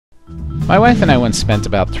My wife and I once spent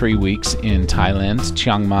about 3 weeks in Thailand,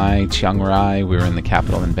 Chiang Mai, Chiang Rai. We were in the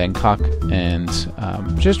capital in Bangkok, and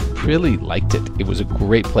just really liked it. It was a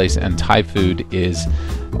great place, and Thai food is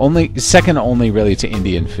second only really to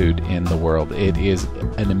Indian food in the world. It is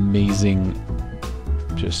an amazing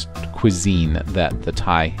just cuisine that the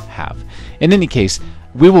Thai have. In any case,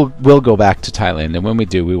 we'll go back to Thailand, and when we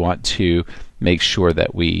do, we want to make sure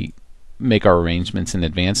that we make our arrangements in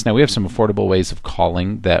advance. Now, we have some affordable ways of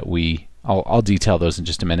calling that I'll detail those in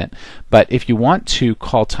just a minute. But if you want to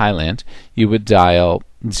call Thailand, you would dial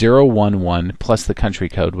 011 plus the country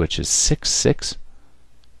code, which is 66.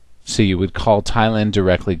 So you would call Thailand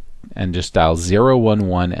directly and just dial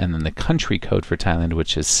 011 and then the country code for Thailand,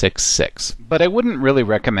 which is 66. But I wouldn't really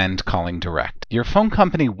recommend calling direct. Your phone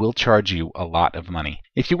company will charge you a lot of money.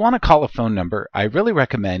 If you want to call a phone number, I really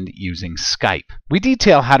recommend using Skype. We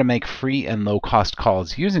detail how to make free and low-cost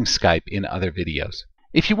calls using Skype in other videos.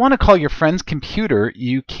 If you want to call your friend's computer,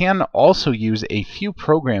 you can also use a few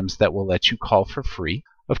programs that will let you call for free.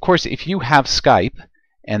 Of course, if you have Skype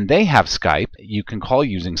and they have Skype, you can call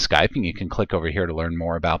using Skype, and you can click over here to learn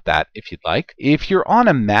more about that if you'd like. If you're on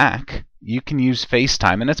a Mac, you can use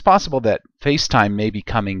FaceTime, and it's possible that FaceTime may be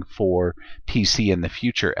coming for PC in the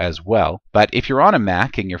future as well. But if you're on a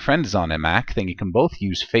Mac and your friend is on a Mac, then you can both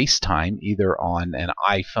use FaceTime either on an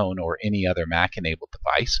iPhone or any other Mac-enabled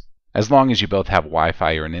device, as long as you both have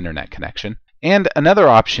Wi-Fi or an internet connection. And another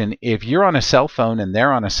option, if you're on a cell phone and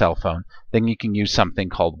they're on a cell phone, then you can use something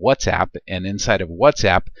called WhatsApp, and inside of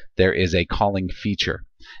WhatsApp there is a calling feature.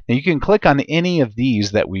 Now you can click on any of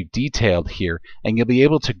these that we've detailed here, and you'll be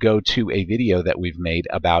able to go to a video that we've made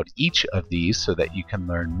about each of these so that you can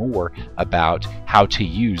learn more about how to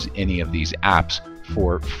use any of these apps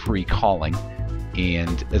for free calling.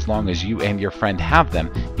 And as long as you and your friend have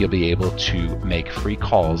them, you'll be able to make free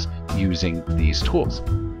calls using these tools.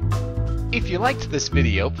 If you liked this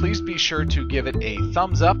video, please be sure to give it a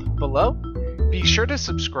thumbs up below. Be sure to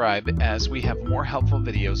subscribe, as we have more helpful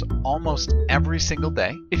videos almost every single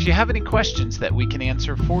day. If you have any questions that we can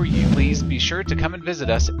answer for you, please be sure to come and visit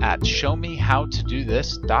us at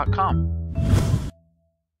showmehowtodothis.com.